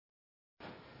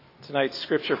Tonight's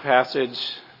scripture passage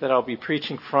that I'll be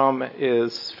preaching from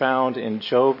is found in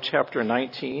Job chapter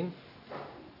 19.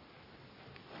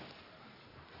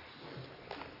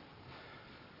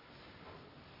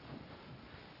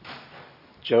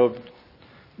 Job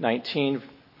 19,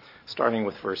 starting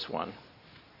with verse 1.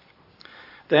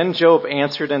 Then Job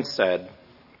answered and said,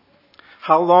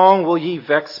 "How long will ye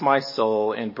vex my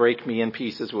soul and break me in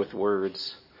pieces with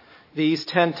words? These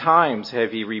 10 times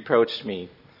have ye reproached me.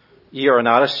 Ye are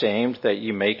not ashamed that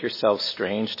ye make yourselves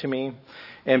strange to me?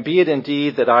 And be it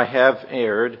indeed that I have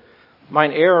erred,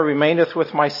 mine error remaineth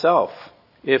with myself.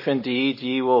 If indeed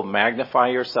ye will magnify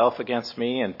yourself against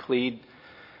me and plead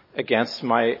against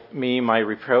my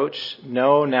reproach,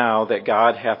 know now that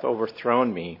God hath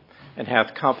overthrown me and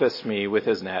hath compassed me with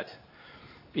his net.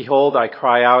 Behold, I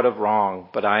cry out of wrong,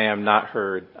 but I am not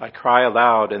heard. I cry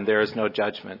aloud, and there is no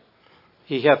judgment.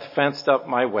 He hath fenced up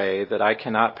my way that I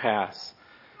cannot pass,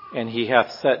 and he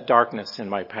hath set darkness in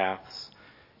my paths.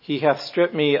 He hath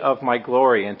stripped me of my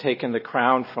glory and taken the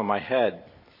crown from my head.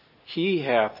 He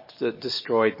hath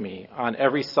destroyed me on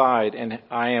every side, and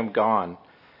I am gone.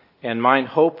 And mine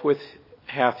hope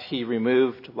hath he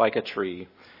removed like a tree.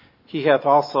 He hath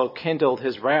also kindled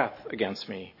his wrath against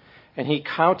me, and he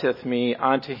counteth me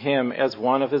unto him as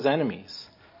one of his enemies.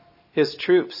 His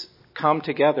troops come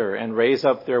together and raise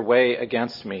up their way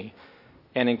against me,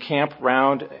 and encamp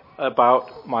round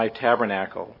about my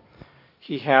tabernacle.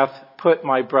 He hath put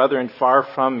my brethren far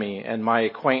from me, and my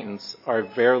acquaintance are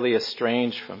verily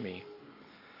estranged from me.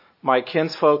 My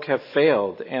kinsfolk have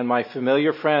failed, and my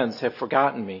familiar friends have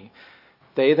forgotten me.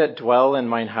 They that dwell in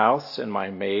mine house and my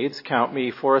maids count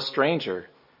me for a stranger.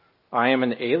 I am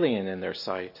an alien in their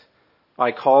sight.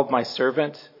 I called my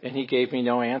servant, and he gave me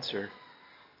no answer.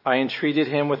 I entreated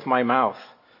him with my mouth.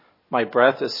 My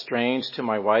breath is strange to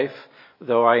my wife,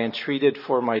 though I entreated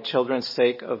for my children's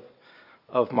sake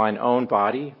of mine own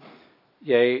body.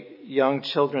 Yea, young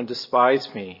children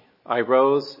despised me. I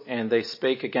rose, and they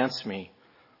spake against me.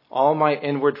 All my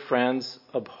inward friends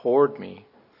abhorred me,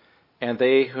 and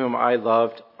they whom I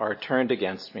loved are turned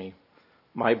against me.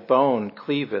 My bone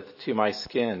cleaveth to my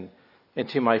skin, and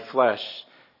to my flesh,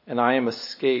 and I am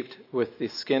escaped with the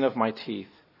skin of my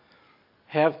teeth.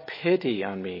 Have pity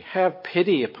on me, have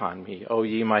pity upon me, O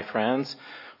ye my friends,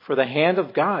 for the hand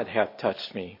of God hath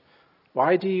touched me.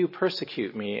 Why do you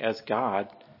persecute me as God,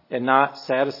 and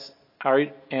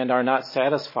are not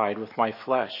satisfied with my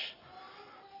flesh?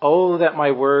 Oh, that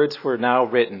my words were now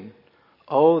written.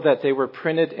 Oh, that they were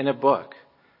printed in a book,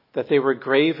 that they were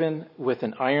graven with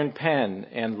an iron pen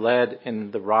and lead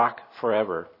in the rock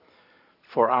forever.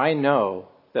 For I know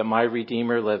that my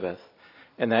Redeemer liveth,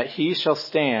 and that he shall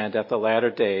stand at the latter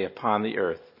day upon the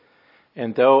earth.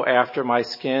 And though after my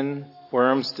skin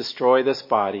worms destroy this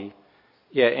body,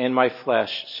 yet in my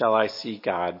flesh shall I see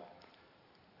God,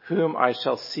 whom I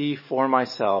shall see for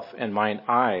myself, and mine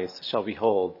eyes shall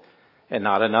behold, and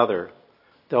not another.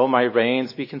 Though my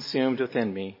reins be consumed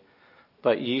within me,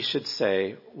 but ye should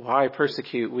say, why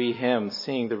persecute we him,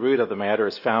 seeing the root of the matter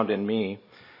is found in me?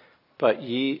 But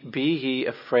be ye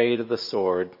afraid of the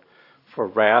sword, for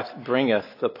wrath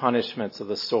bringeth the punishments of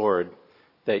the sword,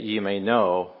 that ye may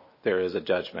know there is a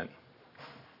judgment."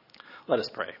 Let us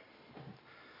pray.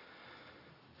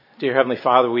 Dear Heavenly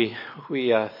Father, we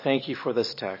thank you for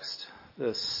this text,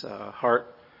 this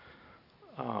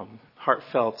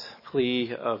heartfelt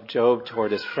plea of Job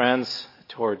toward his friends,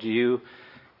 toward you,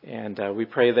 and we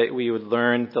pray that we would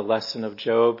learn the lesson of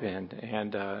Job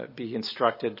and be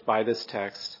instructed by this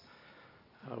text.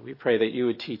 We pray that you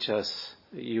would teach us,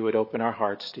 that you would open our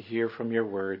hearts to hear from your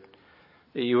word,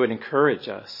 that you would encourage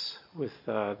us with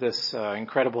this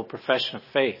incredible profession of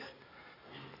faith,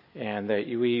 and that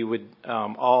we would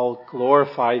all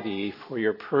glorify thee for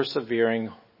your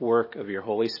persevering work of your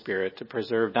Holy Spirit to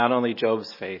preserve not only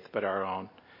Job's faith, but our own.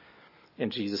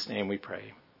 In Jesus' name we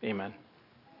pray. Amen.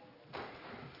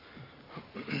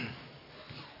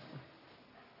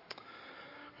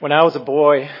 When I was a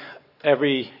boy,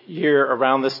 every year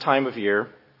around this time of year,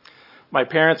 my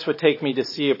parents would take me to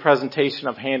see a presentation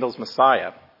of Handel's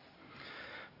Messiah,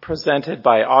 presented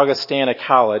by Augustana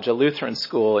College, a Lutheran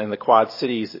school in the Quad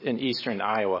Cities in eastern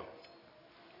Iowa.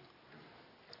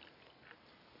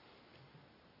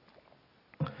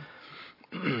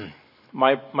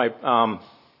 My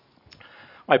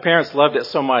parents loved it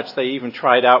so much they even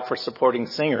tried out for supporting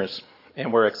singers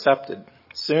and were accepted.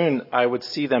 Soon I would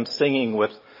see them singing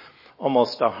with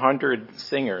almost 100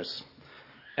 singers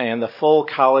and the full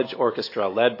college orchestra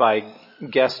led by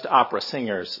guest opera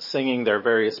singers singing their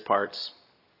various parts.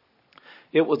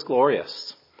 It was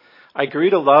glorious. I grew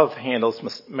to love Handel's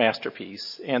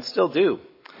masterpiece and still do.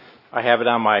 I have it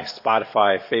on my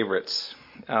Spotify favorites.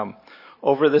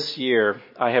 Over the years,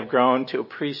 I have grown to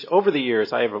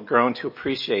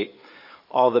appreciate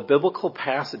all the biblical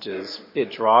passages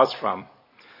it draws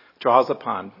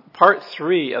upon. Part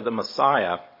 3 of the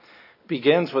Messiah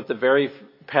begins with the very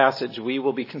passage we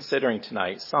will be considering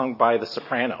tonight, sung by the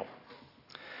soprano.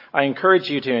 I encourage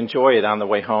you to enjoy it on the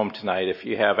way home tonight if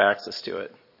you have access to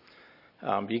it.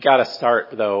 You got to start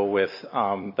though with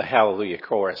the Hallelujah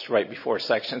chorus right before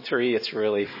section 3. It's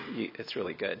really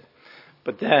good.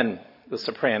 But then the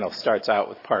soprano starts out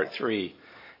with part 3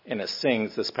 and it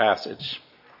sings this passage.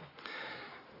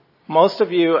 Most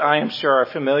of you, I am sure, are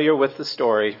familiar with the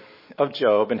story of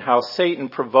Job and how Satan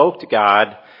provoked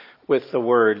God with the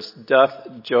words,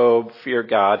 "Doth Job fear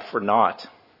God for naught?"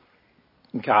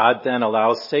 God then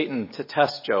allows Satan to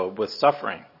test Job with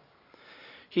suffering.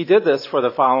 He did this for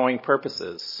the following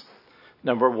purposes.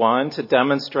 Number 1, to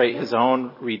demonstrate his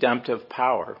own redemptive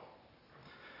power.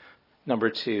 Number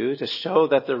 2, to show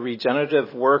that the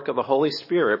regenerative work of the Holy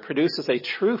Spirit produces a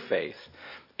true faith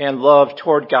and love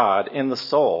toward God in the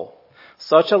soul.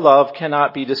 Such a love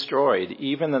cannot be destroyed,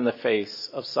 even in the face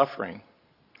of suffering.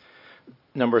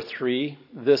 Number 3,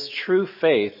 this true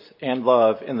faith and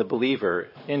love in the believer,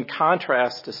 in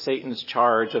contrast to Satan's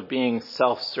charge of being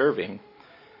self-serving,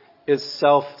 is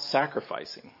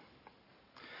self-sacrificing.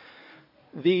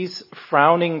 These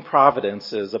frowning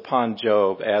providences upon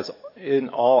Job, as in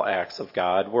all acts of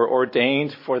God, were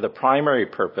ordained for the primary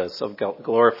purpose of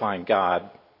glorifying God.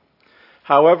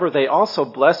 However, they also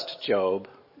blessed Job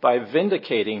by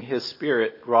vindicating his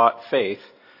spirit-wrought faith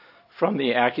from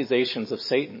the accusations of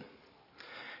Satan.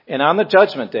 And on the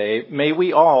judgment day, may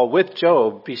we all, with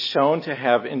Job, be shown to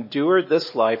have endured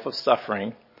this life of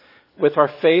suffering with our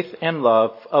faith and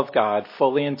love of God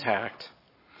fully intact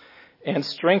and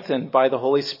strengthened by the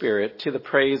Holy Spirit to the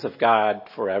praise of God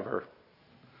forever.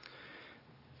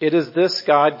 It is this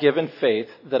God-given faith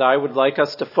that I would like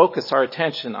us to focus our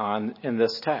attention on in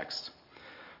this text.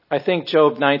 I think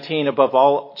Job 19, above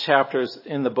all chapters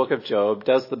in the book of Job,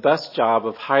 does the best job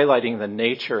of highlighting the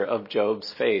nature of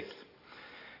Job's faith.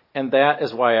 And that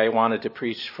is why I wanted to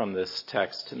preach from this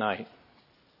text tonight.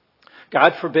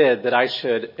 God forbid that I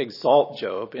should exalt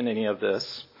Job in any of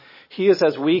this. He is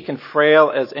as weak and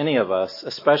frail as any of us,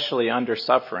 especially under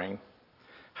suffering.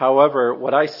 However,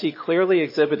 what I see clearly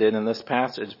exhibited in this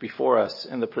passage before us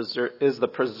is the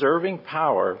preserving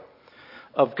power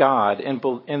of God in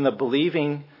the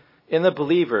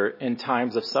believer in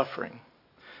times of suffering.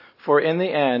 For in the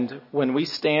end, when we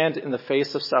stand in the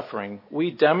face of suffering,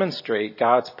 we demonstrate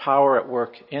God's power at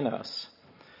work in us.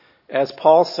 As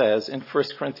Paul says in 1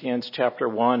 Corinthians chapter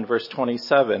 1, verse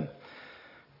 27,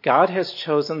 God has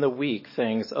chosen the weak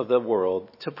things of the world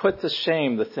to put to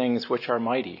shame the things which are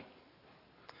mighty.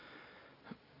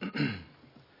 And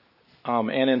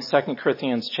in 2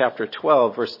 Corinthians chapter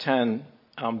 12, verse 10,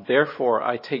 therefore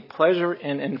I take pleasure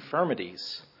in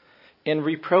infirmities, in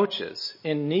reproaches,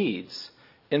 in needs,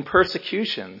 in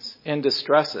persecutions, in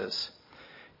distresses,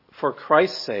 for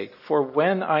Christ's sake, for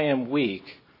when I am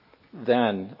weak,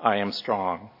 then I am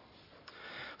strong.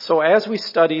 So as we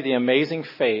study the amazing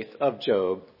faith of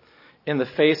Job in the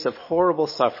face of horrible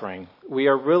suffering, we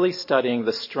are really studying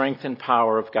the strength and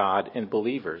power of God in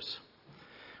believers.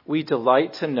 We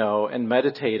delight to know and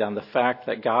meditate on the fact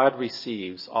that God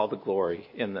receives all the glory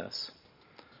in this.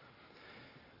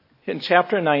 In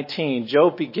chapter 19,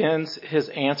 Job begins his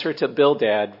answer to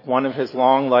Bildad, one of his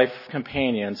long life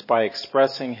companions, by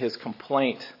expressing his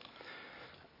complaint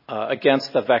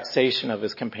against the vexation of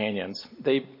his companions.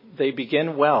 They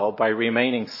begin well by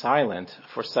remaining silent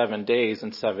for 7 days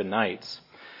and 7 nights.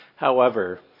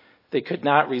 However, they could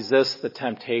not resist the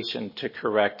temptation to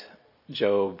correct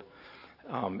Job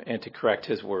and to correct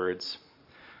his words.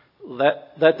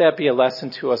 Let that be a lesson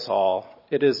to us all.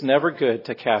 It is never good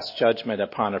to cast judgment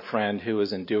upon a friend who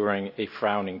is enduring a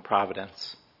frowning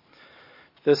providence.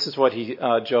 This is what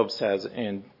Job says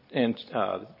in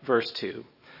verse 2.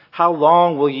 How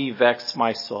long will ye vex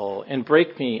my soul and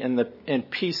break me in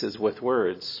pieces with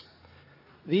words?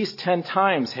 These 10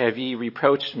 times have ye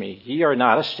reproached me. Ye are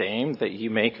not ashamed that ye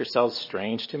make yourselves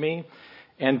strange to me.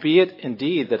 And be it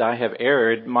indeed that I have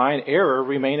erred, mine error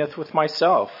remaineth with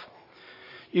myself.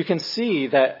 You can see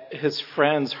that his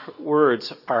friend's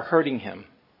words are hurting him.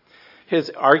 His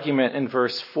argument in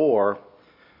verse 4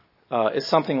 is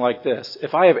something like this.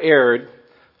 If I have erred,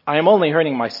 I am only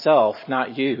hurting myself,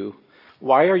 not you.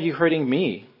 Why are you hurting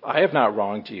me? I have not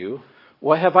wronged you.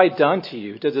 What have I done to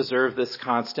you to deserve this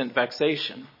constant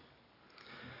vexation?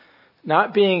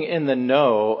 Not being in the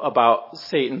know about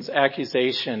Satan's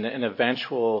accusation and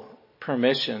eventual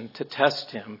permission to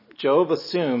test him, Job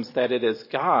assumes that it is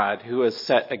God who is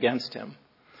set against him.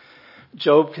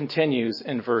 Job continues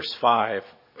in verse 5.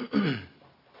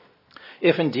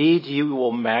 If indeed you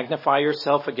will magnify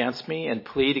yourself against me and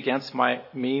plead against my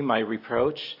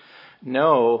reproach,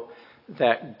 know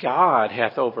that God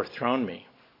hath overthrown me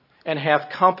and hath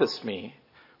compassed me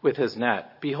with his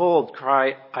net. Behold,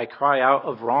 I cry out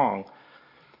of wrong,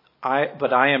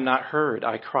 but I am not heard.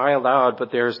 I cry aloud,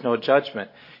 but there is no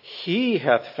judgment. He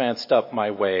hath fenced up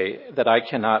my way that I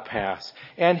cannot pass,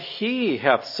 and he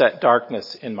hath set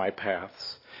darkness in my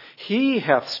paths. He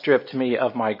hath stripped me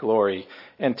of my glory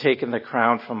and taken the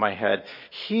crown from my head.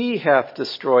 He hath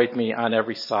destroyed me on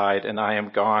every side, and I am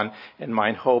gone, and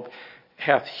mine hope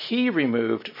hath he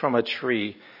removed from a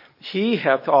tree. He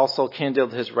hath also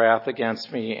kindled his wrath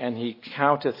against me, and he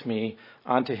counteth me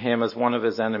unto him as one of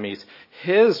his enemies.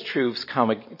 His troops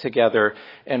come together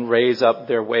and raise up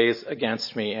their ways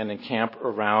against me and encamp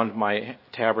around my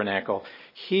tabernacle.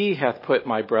 He hath put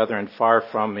my brethren far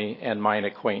from me, and mine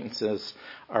acquaintances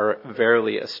are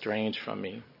verily estranged from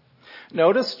me.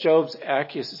 Notice Job's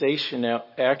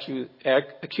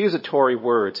accusatory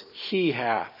words, he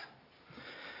hath.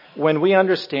 When we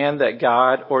understand that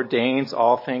God ordains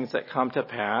all things that come to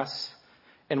pass,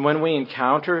 and when we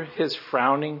encounter his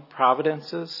frowning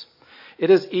providences, it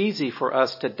is easy for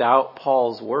us to doubt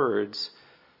Paul's words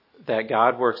that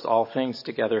God works all things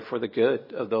together for the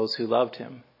good of those who loved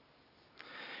him.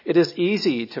 It is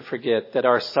easy to forget that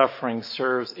our suffering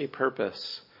serves a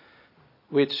purpose,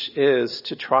 which is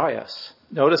to try us.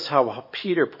 Notice how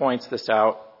Peter points this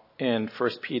out in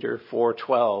 1 Peter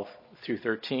 4:12 through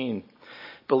 13.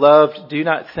 Beloved, do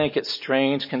not think it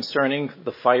strange concerning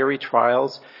the fiery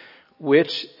trials,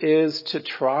 which is to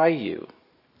try you,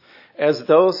 as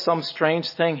though some strange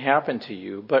thing happened to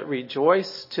you, but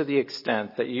rejoice to the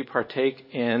extent that you partake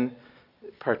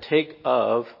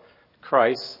of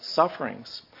Christ's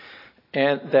sufferings,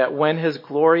 and that when his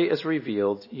glory is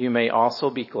revealed, you may also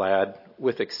be glad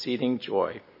with exceeding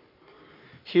joy.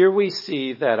 Here we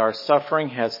see that our suffering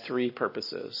has three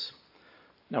purposes.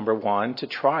 Number one, to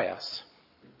try us.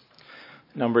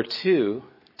 Number two,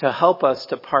 to help us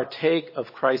to partake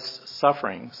of Christ's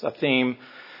sufferings, a theme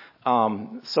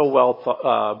so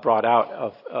well brought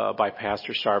out by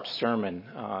Pastor Sharp's sermon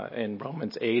in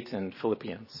Romans 8 and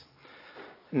Philippians.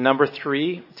 Number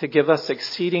three, to give us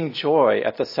exceeding joy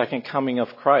at the second coming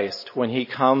of Christ when he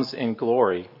comes in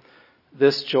glory.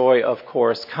 This joy, of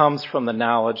course, comes from the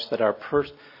knowledge that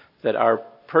our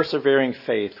persevering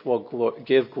faith will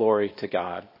give glory to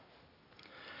God.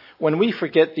 When we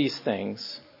forget these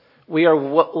things, we are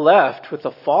left with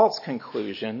the false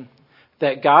conclusion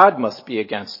that God must be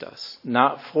against us,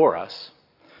 not for us.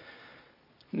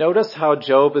 Notice how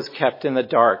Job is kept in the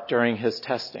dark during his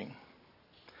testing.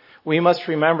 We must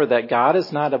remember that God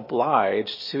is not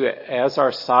obliged to, as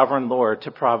our sovereign Lord, to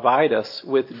provide us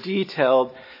with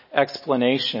detailed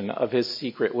explanation of his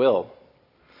secret will.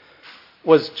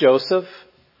 Was Joseph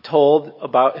told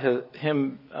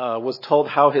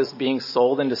how his being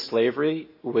sold into slavery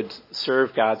would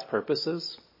serve God's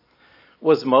purposes?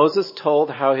 Was Moses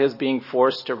told how his being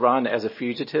forced to run as a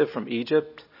fugitive from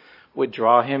Egypt would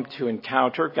draw him to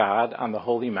encounter God on the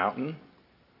holy mountain?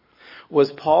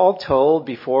 Was Paul told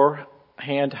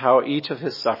beforehand how each of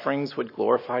his sufferings would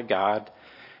glorify God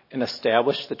and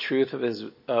establish the truth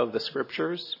of the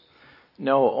scriptures?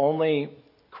 No, only,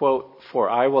 quote, for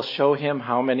I will show him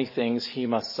how many things he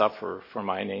must suffer for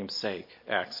my name's sake,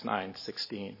 Acts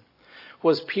 9:16.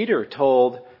 Was Peter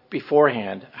told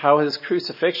beforehand how his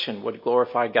crucifixion would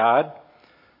glorify God?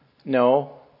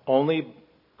 No, only,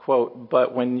 quote,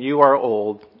 but when you are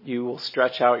old, you will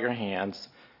stretch out your hands,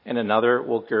 and another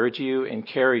will gird you and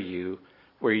carry you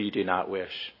where you do not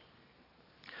wish.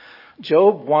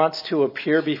 Job wants to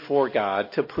appear before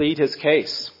God to plead his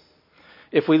case.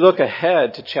 If we look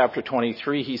ahead to chapter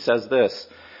 23, he says this,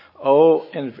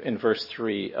 in verse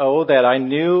 3, "Oh, that I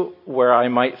knew where I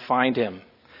might find him,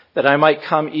 that I might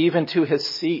come even to his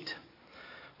seat.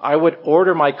 I would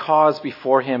order my cause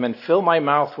before him and fill my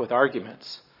mouth with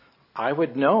arguments. I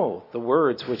would know the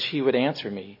words which he would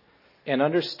answer me and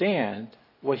understand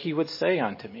what he would say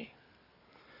unto me."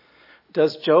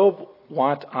 Does Job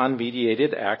want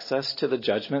unmediated access to the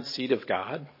judgment seat of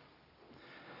God?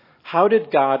 How did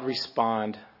God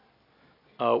respond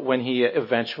when he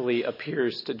eventually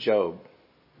appears to Job?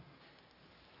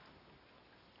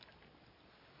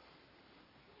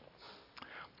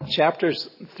 Chapters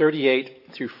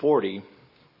 38 through 40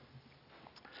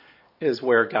 is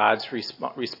where God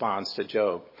responds to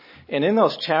Job. And in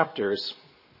those chapters,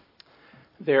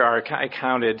 there are, I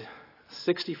counted,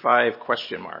 65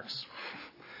 question marks.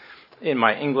 in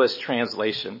my English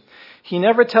translation. He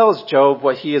never tells Job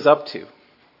what he is up to.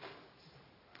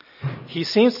 He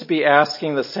seems to be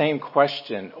asking the same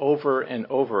question over and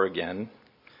over again,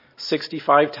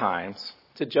 65 times,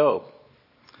 to Job.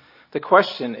 The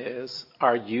question is,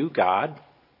 are you God?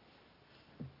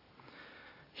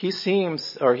 He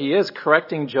is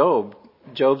correcting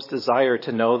Job's desire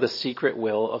to know the secret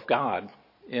will of God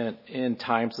in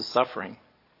times of suffering.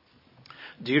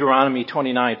 Deuteronomy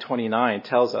 29:29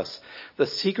 tells us, the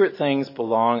secret things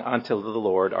belong unto the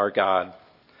Lord our God.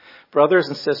 Brothers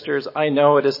and sisters, I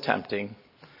know it is tempting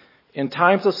in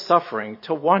times of suffering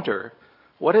to wonder,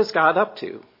 what is God up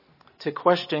to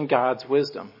question God's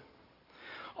wisdom.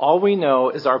 All we know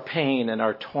is our pain and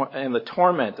the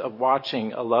torment of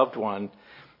watching a loved one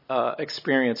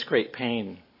experience great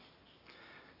pain.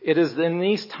 It is in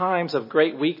these times of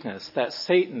great weakness that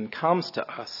Satan comes to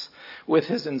us with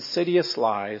his insidious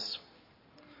lies.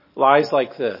 Lies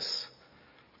like this: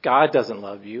 God doesn't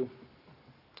love you,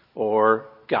 or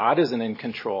God isn't in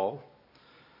control,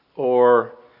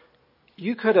 or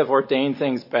you could have ordained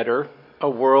things better, a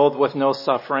world with no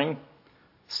suffering.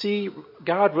 See,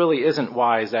 God really isn't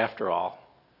wise after all.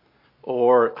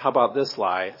 Or how about this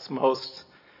lie? It's most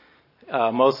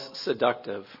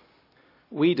seductive.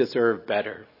 We deserve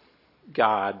better.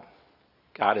 God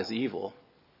is evil.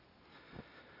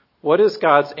 What is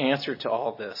God's answer to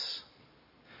all this?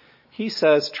 He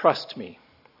says, trust me.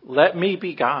 Let me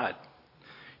be God.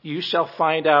 You shall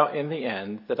find out in the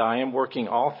end that I am working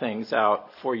all things out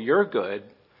for your good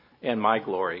and my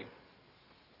glory.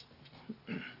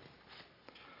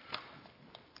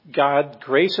 God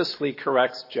graciously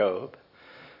corrects Job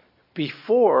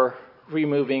before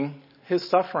removing his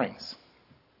sufferings.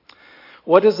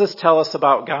 What does this tell us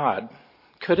about God?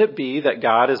 Could it be that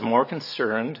God is more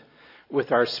concerned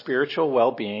with our spiritual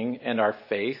well-being and our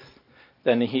faith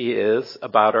than he is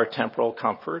about our temporal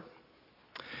comfort?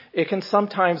 It can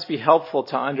sometimes be helpful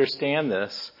to understand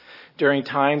this during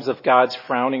times of God's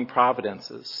frowning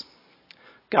providences.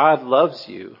 God loves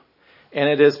you, and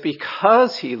it is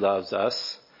because he loves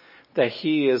us that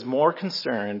he is more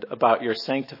concerned about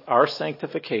our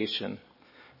sanctification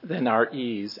than our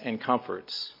ease and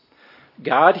comforts.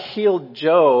 God healed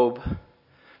Job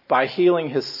by healing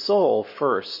his soul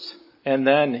first and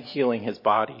then healing his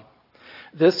body.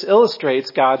 This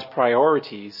illustrates God's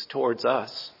priorities towards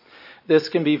us. This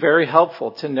can be very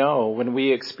helpful to know when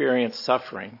we experience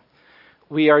suffering.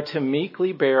 We are to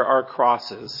meekly bear our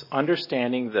crosses,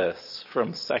 understanding this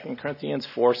from 2 Corinthians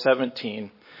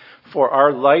 4:17. For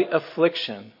our light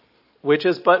affliction, which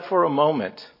is but for a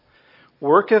moment,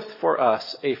 worketh for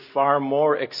us a far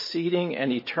more exceeding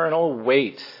and eternal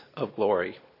weight of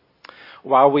glory,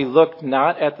 while we look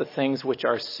not at the things which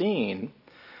are seen,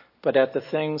 but at the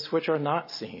things which are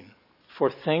not seen. For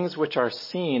things which are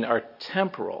seen are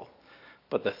temporal,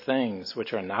 but the things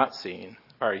which are not seen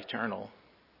are eternal.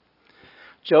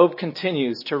 Job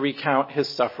continues to recount his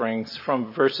sufferings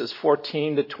from verses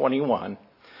 14 to 21.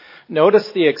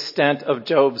 Notice the extent of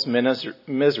Job's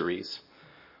miseries.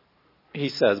 He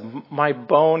says, my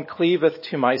bone cleaveth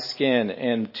to my skin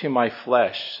and to my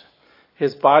flesh.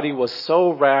 His body was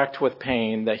so racked with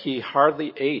pain that he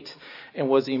hardly ate and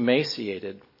was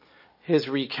emaciated. His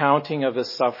recounting of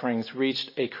his sufferings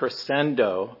reached a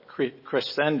crescendo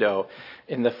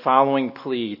in the following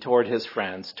plea toward his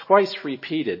friends, twice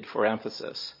repeated for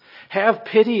emphasis. Have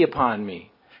pity upon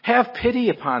me. Have pity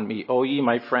upon me, O ye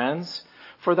my friends,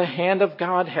 for the hand of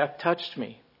God hath touched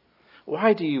me.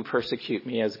 Why do you persecute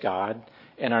me as God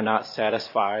and are not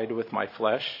satisfied with my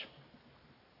flesh?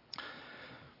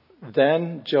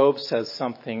 Then Job says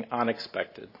something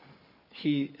unexpected.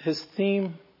 His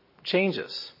theme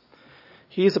changes.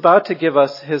 He's about to give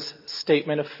us his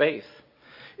statement of faith.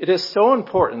 It is so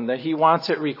important that he wants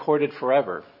it recorded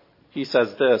forever. He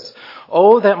says this,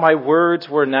 oh, that my words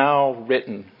were now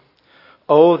written.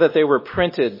 Oh, that they were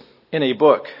printed in a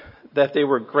book, that they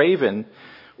were graven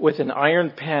with an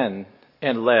iron pen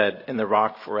and lead in the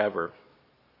rock forever.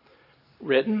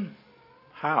 Written?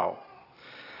 How?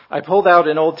 I pulled out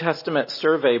an Old Testament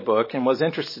survey book and was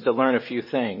interested to learn a few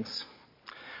things.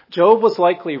 Job was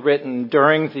likely written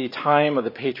during the time of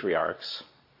the patriarchs.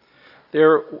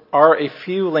 There are a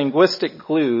few linguistic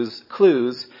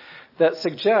clues that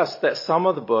suggest that some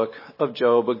of the book of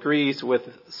Job agrees with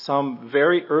some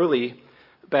very early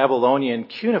Babylonian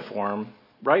cuneiform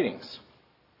writings.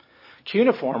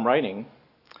 Cuneiform writing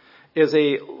is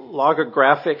a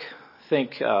logographic,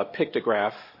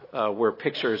 pictograph, where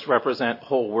pictures represent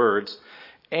whole words,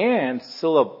 and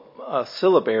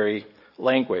syllabary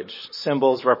language,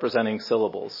 symbols representing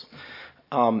syllables.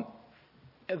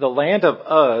 The land of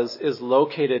Uz is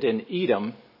located in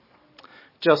Edom,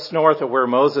 just north of where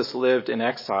Moses lived in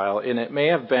exile, and it may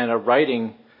have been a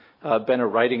writing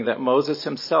that Moses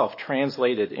himself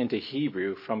translated into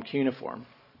Hebrew from cuneiform.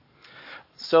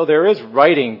 So there is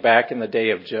writing back in the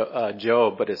day of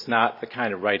Job, but it's not the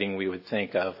kind of writing we would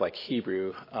think of like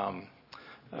Hebrew,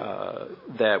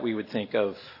 that we would think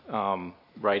of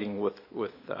writing with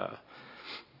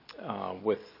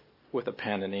a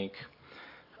pen and ink.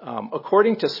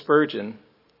 According to Spurgeon,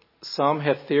 some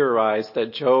have theorized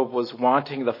that Job was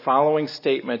wanting the following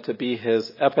statement to be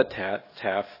his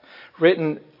epitaph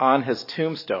written on his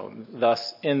tombstone,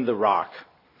 thus in the rock,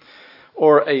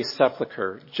 or a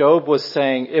sepulcher. Job was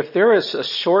saying, if there is a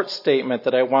short statement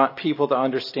that I want people to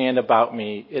understand about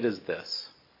me, it is this.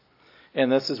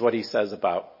 And this is what he says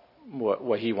about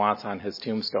what he wants on his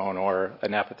tombstone or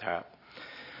an epitaph.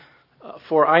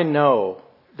 For I know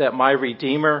that my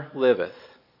Redeemer liveth,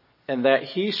 and that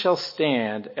he shall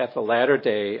stand at the latter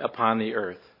day upon the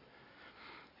earth.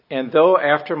 And though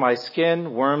after my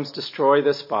skin worms destroy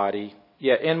this body,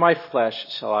 yet in my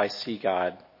flesh shall I see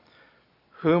God,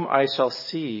 whom I shall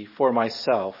see for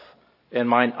myself, and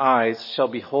mine eyes shall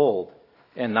behold,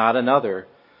 and not another,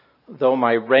 though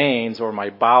my reins or my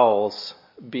bowels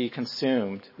be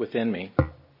consumed within me.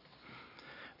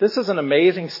 This is an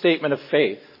amazing statement of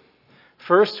faith.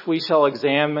 First, we shall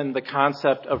examine the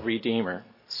concept of Redeemer.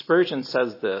 Spurgeon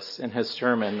says this in his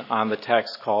sermon on the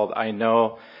text called, I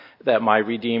Know That My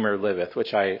Redeemer Liveth,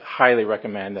 which I highly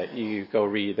recommend that you go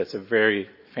read. That's a very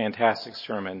fantastic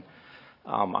sermon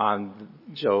on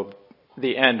Job,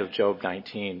 the end of Job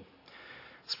 19.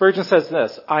 Spurgeon says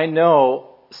this, I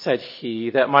know, said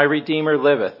he, that my Redeemer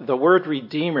liveth. The word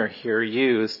Redeemer here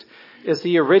used is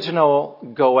the original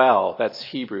Goel, that's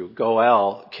Hebrew,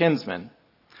 Goel, kinsman.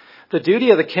 The duty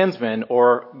of the kinsman,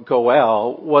 or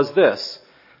Goel, was this.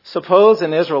 Suppose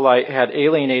an Israelite had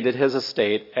alienated his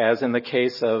estate, as in the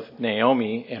case of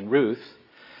Naomi and Ruth.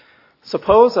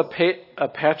 Suppose a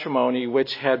patrimony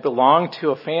which had belonged to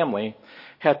a family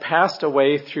had passed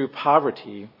away through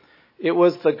poverty. It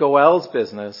was the Goel's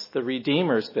business, the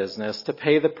Redeemer's business, to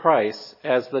pay the price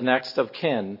as the next of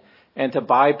kin and to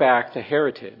buy back the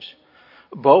heritage.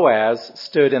 Boaz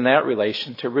stood in that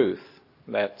relation to Ruth.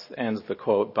 That ends the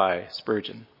quote by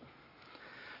Spurgeon.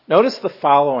 Notice the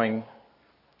following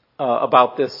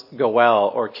about this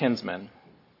Goel or kinsman.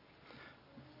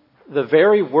 The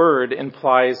very word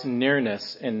implies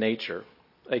nearness in nature,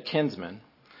 a kinsman.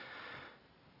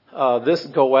 This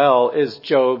Goel is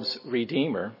Job's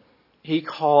Redeemer. He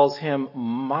calls him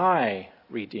my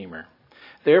Redeemer.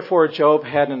 Therefore, Job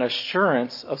had an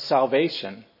assurance of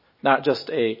salvation, not just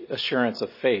an assurance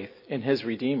of faith in his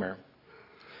Redeemer.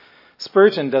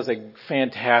 Spurgeon does a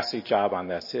fantastic job on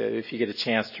this. If you get a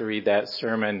chance to read that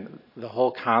sermon, the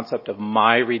whole concept of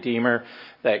my Redeemer,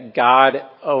 that God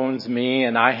owns me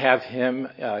and I have him,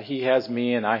 he has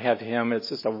me and I have him. It's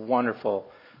just a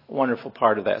wonderful, wonderful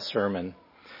part of that sermon.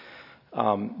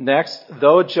 Next,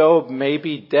 though Job may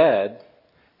be dead,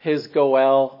 his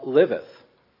Goel liveth.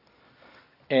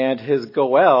 And his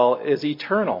Goel is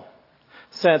eternal,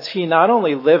 since he not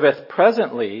only liveth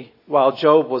presently while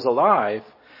Job was alive,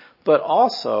 but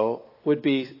also would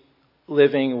be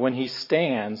living when he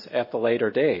stands at the later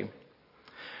day.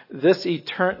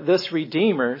 This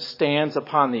Redeemer stands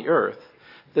upon the earth.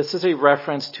 This is a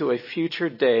reference to a future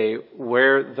day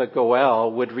where the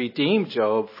Goel would redeem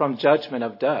Job from judgment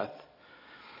of death,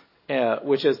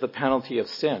 which is the penalty of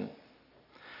sin.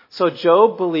 So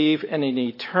Job believed in an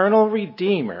eternal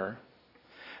Redeemer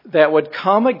that would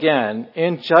come again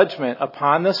in judgment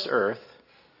upon this earth.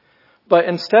 But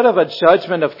instead of a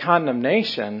judgment of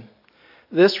condemnation,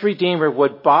 this Redeemer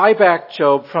would buy back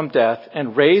Job from death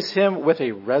and raise him with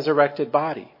a resurrected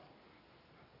body.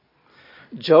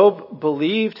 Job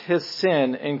believed his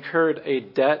sin incurred a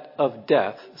debt of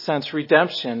death, since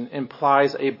redemption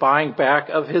implies a buying back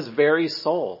of his very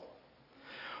soul.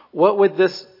 What would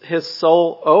his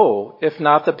soul owe if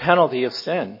not the penalty of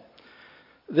sin?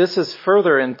 This is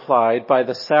further implied by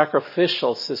the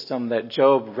sacrificial system that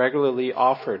Job regularly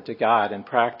offered to God and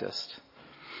practiced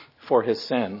for his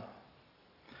sin.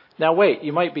 Now wait,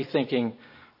 you might be thinking,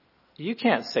 you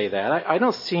can't say that. I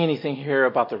don't see anything here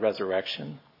about the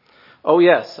resurrection. Oh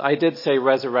yes, I did say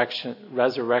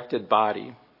resurrected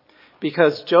body,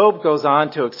 because Job goes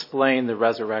on to explain the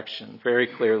resurrection very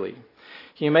clearly.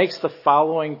 He makes the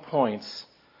following points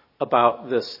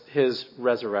about his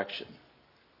resurrection.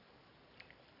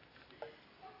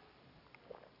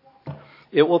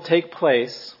 It will take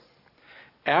place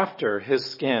after his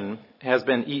skin has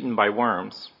been eaten by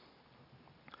worms.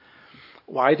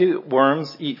 Why do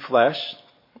worms eat flesh?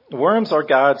 Worms are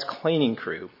God's cleaning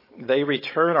crew. They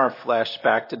return our flesh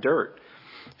back to dirt.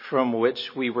 from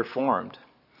which we were formed.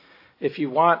 If you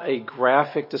want a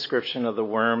graphic description of the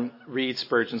worm, read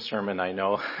Spurgeon's sermon, I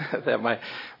know, that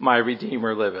my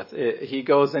Redeemer liveth. He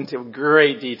goes into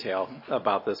great detail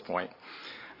about this point.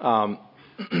 From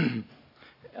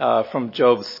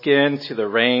Job's skin to the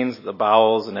reins, the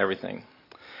bowels, and everything.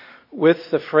 With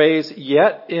the phrase,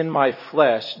 yet in my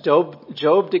flesh,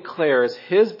 Job declares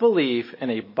his belief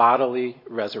in a bodily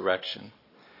resurrection.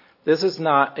 This is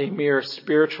not a mere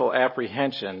spiritual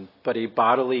apprehension, but a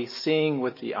bodily seeing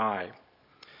with the eye.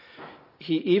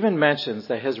 He even mentions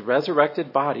that his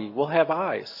resurrected body will have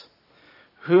eyes,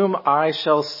 whom I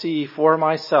shall see for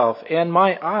myself, and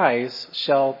my eyes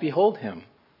shall behold him,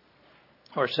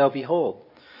 or shall behold.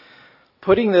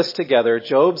 Putting this together,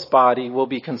 Job's body will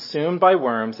be consumed by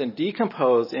worms and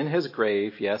decomposed in his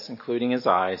grave, yes, including his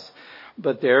eyes,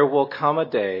 but there will come a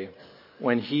day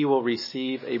when he will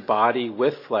receive a body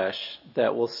with flesh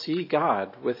that will see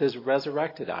God with his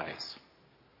resurrected eyes.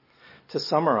 To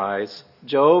summarize,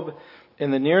 Job,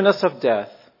 in the nearness of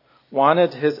death,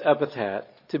 wanted his epitaph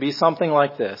to be something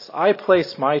like this: I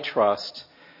place my trust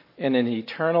in an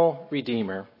eternal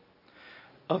Redeemer,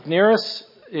 of nearness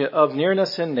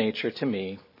in nature to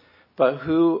me, but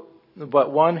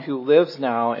one who lives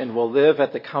now and will live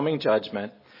at the coming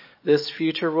judgment. This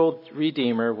future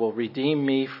Redeemer will redeem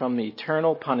me from the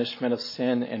eternal punishment of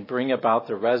sin and bring about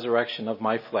the resurrection of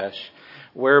my flesh,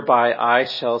 whereby I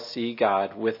shall see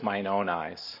God with mine own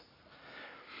eyes.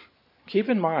 Keep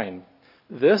in mind,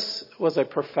 this was a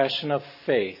profession of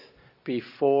faith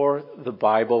before the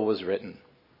Bible was written.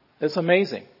 It's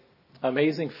amazing.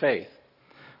 Amazing faith.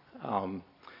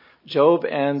 Job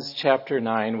ends chapter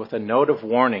 9 with a note of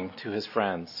warning to his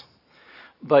friends.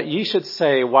 But ye should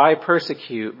say, why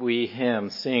persecute we him,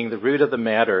 seeing the root of the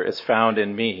matter is found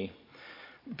in me?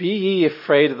 Be ye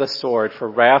afraid of the sword, for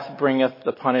wrath bringeth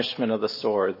the punishment of the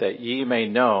sword, that ye may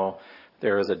know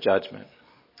there is a judgment.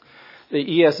 The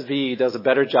ESV does a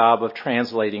better job of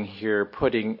translating here,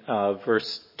 putting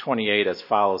verse 28 as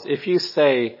follows. If you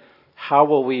say, how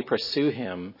will we pursue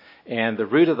him? And the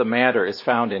root of the matter is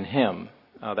found in him.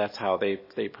 That's how they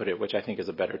put it, which I think is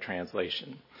a better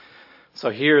translation. So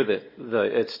here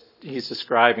he's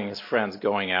describing his friends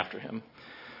going after him.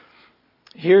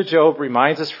 Here Job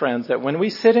reminds his friends that when we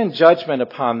sit in judgment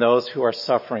upon those who are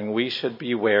suffering, we should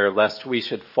beware lest we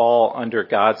should fall under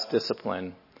God's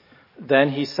discipline.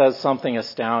 Then he says something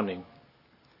astounding,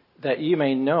 that ye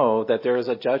may know that there is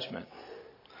a judgment.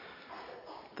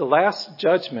 This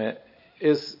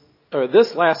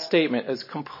last statement is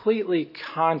completely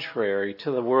contrary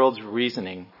to the world's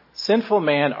reasoning. Sinful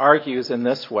man argues in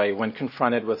this way when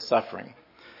confronted with suffering.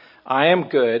 I am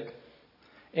good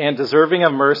and deserving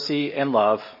of mercy and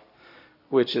love,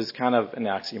 which is kind of an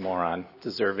oxymoron,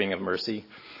 deserving of mercy.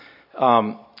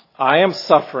 I am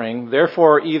suffering,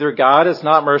 therefore either God is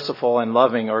not merciful and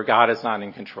loving or God is not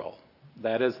in control.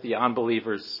 That is the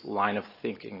unbeliever's line of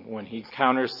thinking when he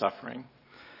encounters suffering.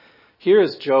 Here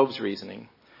is Job's reasoning.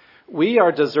 We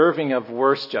are deserving of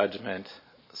worse judgment.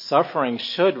 Suffering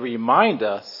should remind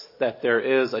us that there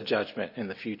is a judgment in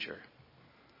the future.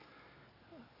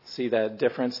 See that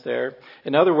difference there?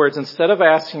 In other words, instead of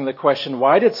asking the question,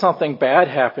 why did something bad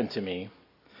happen to me?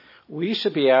 We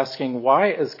should be asking,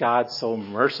 why is God so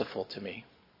merciful to me?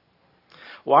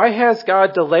 Why has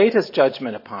God delayed his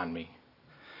judgment upon me?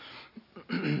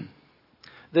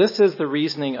 This is the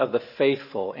reasoning of the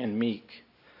faithful and meek.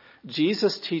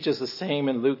 Jesus teaches the same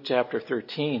in Luke chapter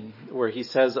 13, where he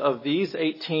says, of these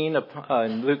 18,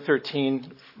 in Luke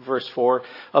 13, verse 4,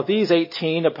 of these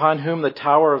 18 upon whom the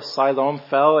tower of Siloam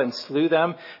fell and slew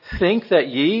them, think that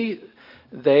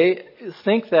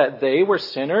they were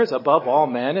sinners above all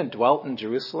men and dwelt in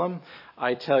Jerusalem?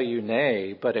 I tell you,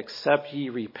 nay, but except ye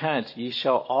repent, ye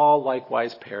shall all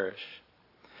likewise perish.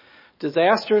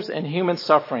 Disasters and human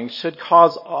suffering should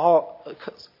cause us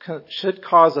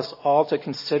all to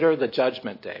consider the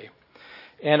judgment day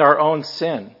and our own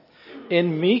sin.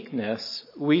 In meekness,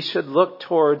 we should look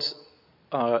towards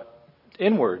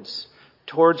inwards,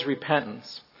 towards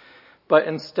repentance. But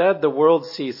instead, the world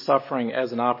sees suffering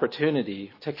as an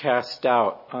opportunity to cast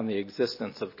doubt on the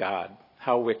existence of God.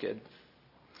 How wicked.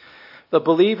 The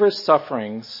believer's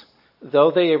sufferings,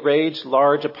 though they rage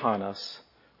large upon us,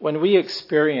 when we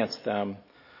experience them,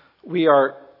 we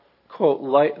are, quote,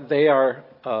 light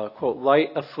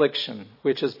affliction,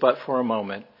 which is but for a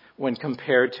moment, when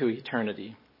compared to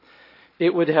eternity.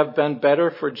 It would have been better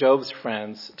for Job's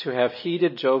friends to have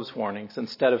heeded Job's warnings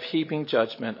instead of heaping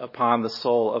judgment upon the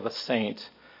soul of a saint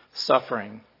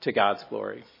suffering to God's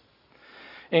glory.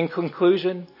 In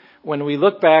conclusion, when we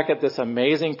look back at this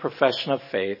amazing profession of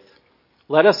faith,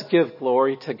 let us give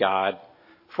glory to God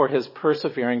for his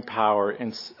persevering power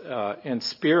in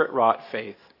spirit-wrought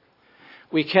faith.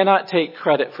 We cannot take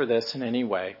credit for this in any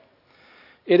way.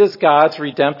 It is God's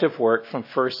redemptive work from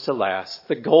first to last.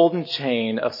 The golden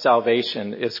chain of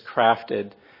salvation is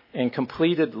crafted and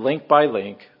completed link by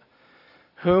link.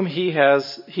 Whom he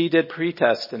did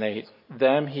predestinate,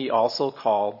 them he also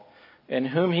called. And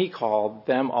whom he called,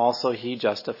 them also he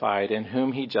justified. And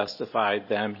whom he justified,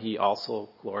 them he also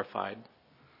glorified.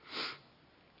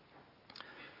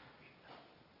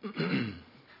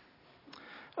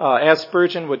 As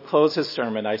Spurgeon would close his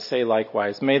sermon, I say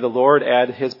likewise, may the Lord add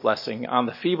his blessing on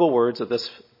the feeble words of this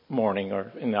morning,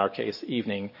 or in our case,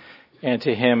 evening, and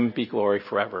to him be glory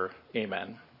forever.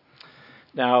 Amen.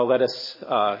 Now let us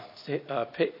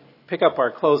pick up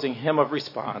our closing hymn of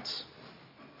response.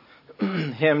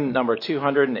 Hymn number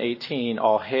 218,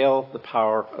 All Hail the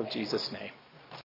Power of Jesus' Name.